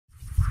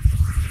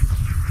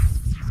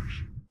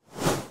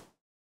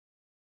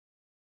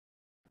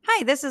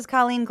Hi, this is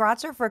Colleen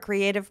Gratzer for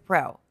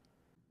CreativePro.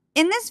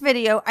 In this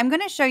video, I'm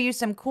going to show you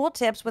some cool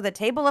tips with a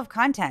table of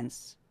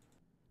contents.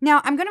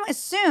 Now, I'm going to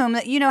assume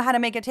that you know how to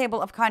make a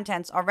table of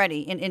contents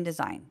already in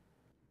InDesign.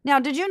 Now,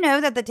 did you know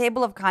that the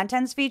table of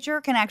contents feature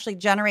can actually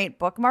generate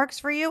bookmarks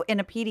for you in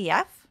a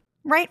PDF?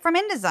 Right from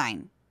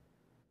InDesign.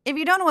 If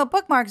you don't know what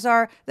bookmarks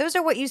are, those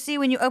are what you see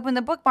when you open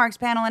the bookmarks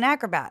panel in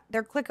Acrobat.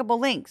 They're clickable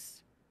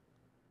links.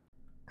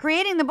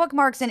 Creating the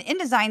bookmarks in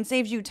InDesign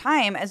saves you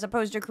time as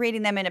opposed to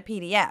creating them in a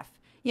PDF.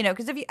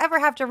 Because if you ever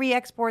have to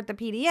re-export the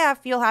PDF,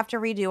 you'll have to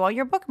redo all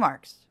your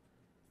bookmarks.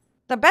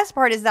 The best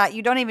part is that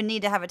you don't even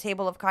need to have a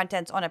table of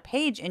contents on a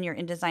page in your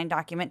InDesign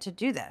document to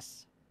do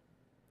this.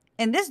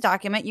 In this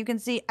document, you can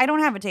see I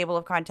don't have a table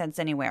of contents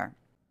anywhere.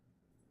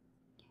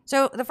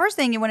 So the first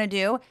thing you want to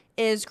do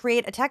is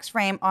create a text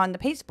frame on the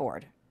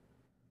pasteboard.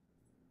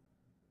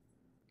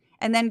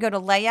 And then go to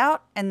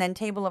Layout and then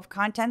Table of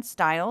Contents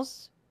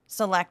Styles,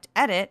 select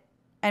Edit,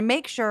 and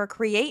make sure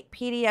Create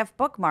PDF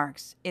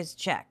Bookmarks is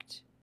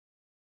checked.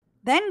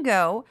 Then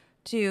go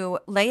to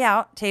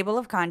Layout, Table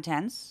of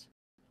Contents,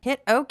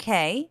 hit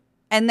OK,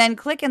 and then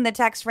click in the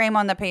text frame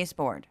on the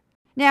pasteboard.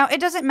 Now, it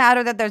doesn't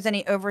matter that there's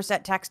any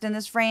overset text in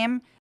this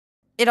frame.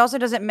 It also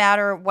doesn't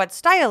matter what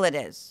style it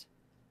is.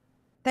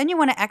 Then you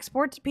want to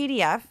export to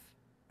PDF.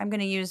 I'm going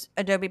to use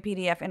Adobe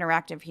PDF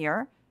Interactive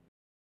here.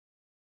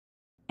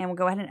 And we'll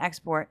go ahead and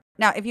export.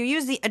 Now, if you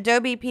use the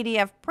Adobe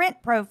PDF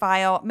print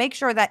profile, make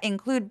sure that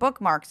Include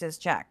Bookmarks is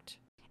checked.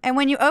 And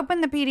when you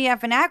open the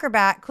PDF in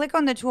Acrobat, click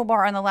on the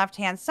toolbar on the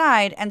left-hand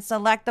side and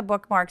select the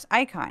bookmarks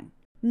icon.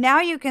 Now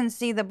you can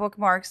see the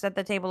bookmarks that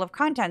the table of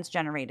contents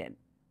generated.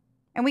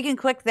 And we can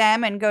click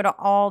them and go to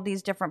all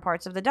these different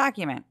parts of the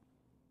document.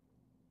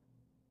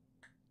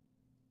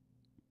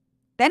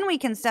 Then we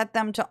can set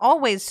them to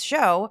always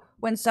show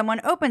when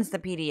someone opens the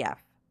PDF.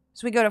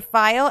 So we go to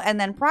File and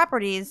then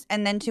Properties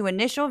and then to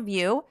Initial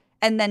View,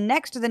 and then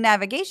next to the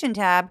Navigation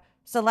tab,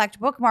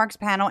 select Bookmarks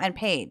Panel and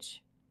Page.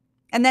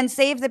 And then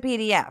save the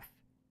PDF.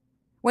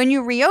 When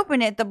you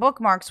reopen it, the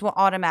bookmarks will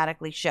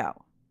automatically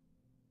show.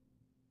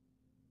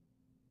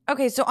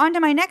 Okay, so on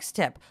to my next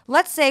tip.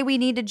 Let's say we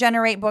need to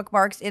generate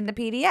bookmarks in the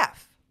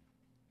PDF.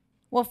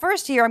 Well,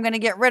 first here, I'm going to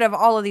get rid of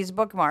all of these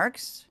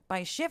bookmarks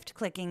by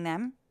shift-clicking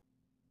them.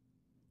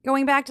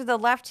 Going back to the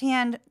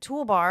left-hand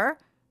toolbar,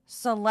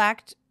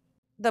 select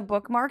the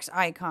bookmarks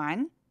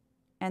icon,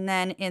 and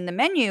then in the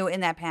menu in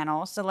that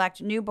panel,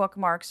 select New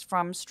Bookmarks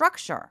from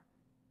Structure.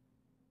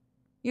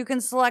 You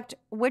can select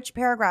which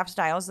paragraph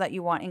styles that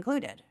you want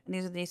included. And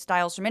these are the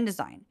styles from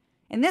InDesign.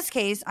 In this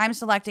case, I'm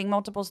selecting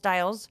multiple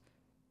styles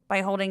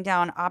by holding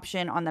down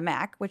Option on the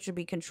Mac, which would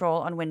be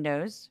Control on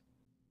Windows,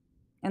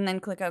 and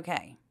then click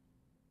OK.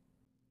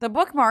 The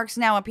bookmarks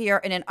now appear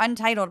in an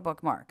untitled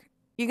bookmark.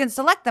 You can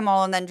select them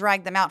all and then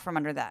drag them out from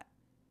under that.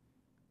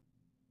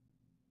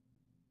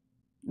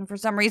 And for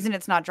some reason,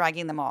 it's not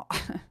dragging them all.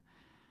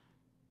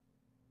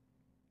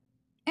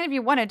 And if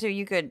you wanted to,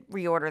 you could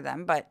reorder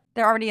them, but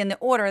they're already in the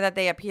order that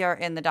they appear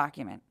in the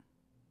document.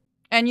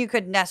 And you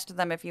could nest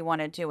them if you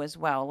wanted to as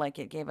well, like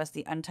it gave us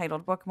the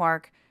untitled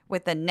bookmark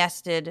with the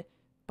nested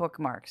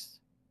bookmarks.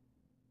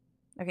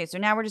 Okay, so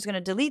now we're just going to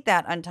delete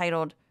that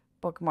untitled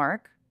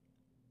bookmark.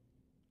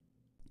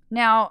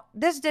 Now,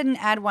 this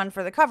didn't add one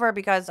for the cover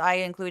because I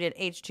included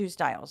H2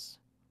 styles,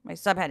 my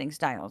subheading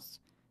styles.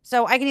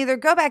 So I can either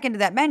go back into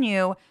that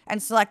menu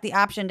and select the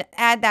option to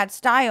add that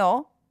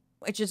style,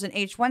 which is an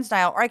H1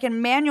 style, or I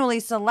can manually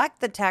select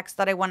the text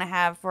that I want to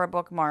have for a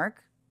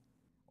bookmark,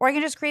 or I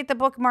can just create the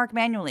bookmark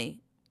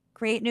manually.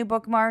 Create new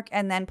bookmark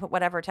and then put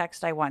whatever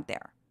text I want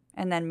there,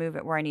 and then move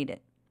it where I need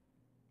it.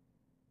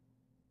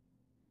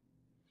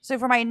 So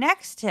for my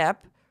next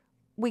tip,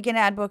 we can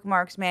add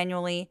bookmarks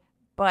manually,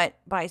 but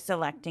by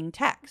selecting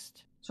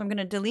text. So I'm going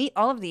to delete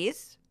all of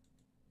these.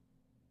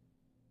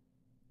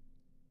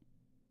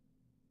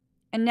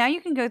 And now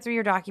you can go through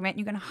your document.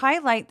 You can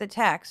highlight the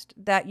text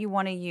that you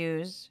want to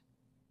use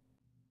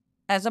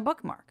as a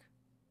bookmark.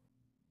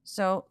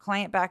 So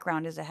client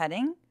background is a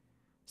heading.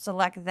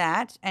 Select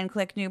that and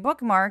click new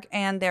bookmark.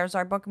 And there's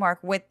our bookmark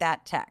with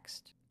that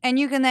text. And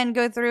you can then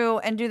go through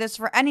and do this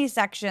for any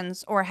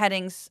sections or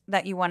headings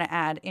that you want to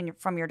add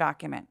from your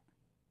document.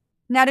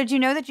 Now, did you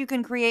know that you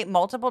can create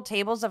multiple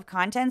tables of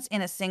contents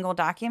in a single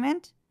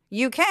document?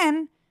 You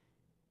can.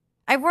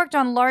 I've worked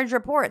on large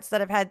reports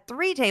that have had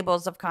 3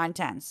 tables of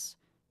contents.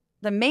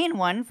 The main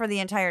one for the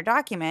entire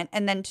document,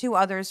 and then 2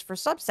 others for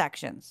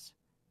subsections.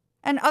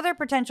 And other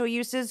potential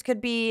uses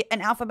could be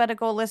an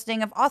alphabetical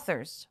listing of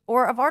authors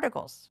or of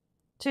articles.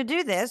 To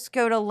do this,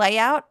 go to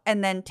Layout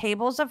and then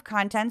Tables of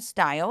Contents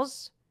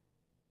Styles.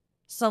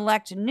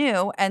 Select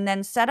New, and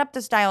then set up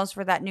the styles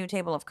for that new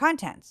table of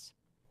contents.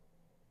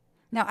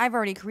 Now, I've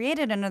already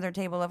created another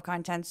table of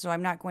contents, so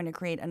I'm not going to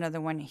create another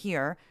one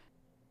here.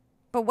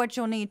 But what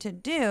you'll need to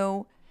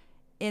do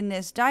in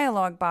this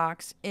dialog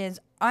box is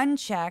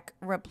uncheck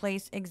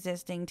Replace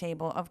Existing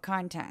Table of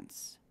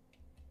Contents.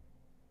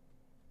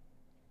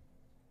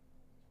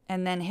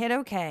 And then hit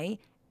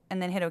OK,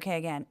 and then hit OK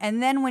again.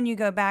 And then when you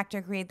go back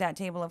to create that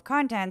table of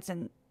contents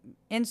and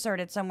insert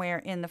it somewhere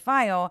in the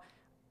file,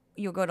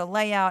 you'll go to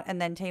layout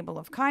and then table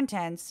of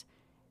contents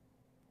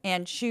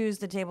and choose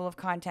the table of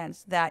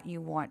contents that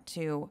you want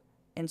to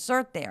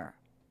insert there.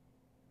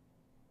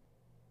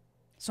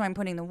 So I'm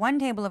putting the one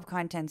table of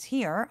contents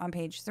here on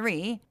page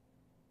 3.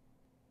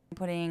 I'm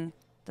putting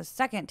the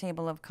second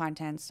table of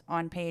contents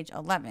on page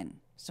 11.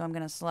 So I'm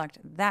going to select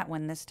that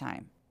one this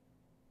time.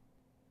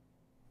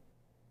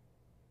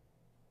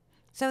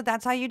 So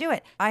that's how you do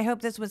it. I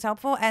hope this was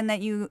helpful and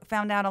that you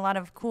found out a lot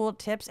of cool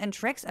tips and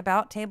tricks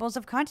about tables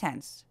of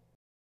contents.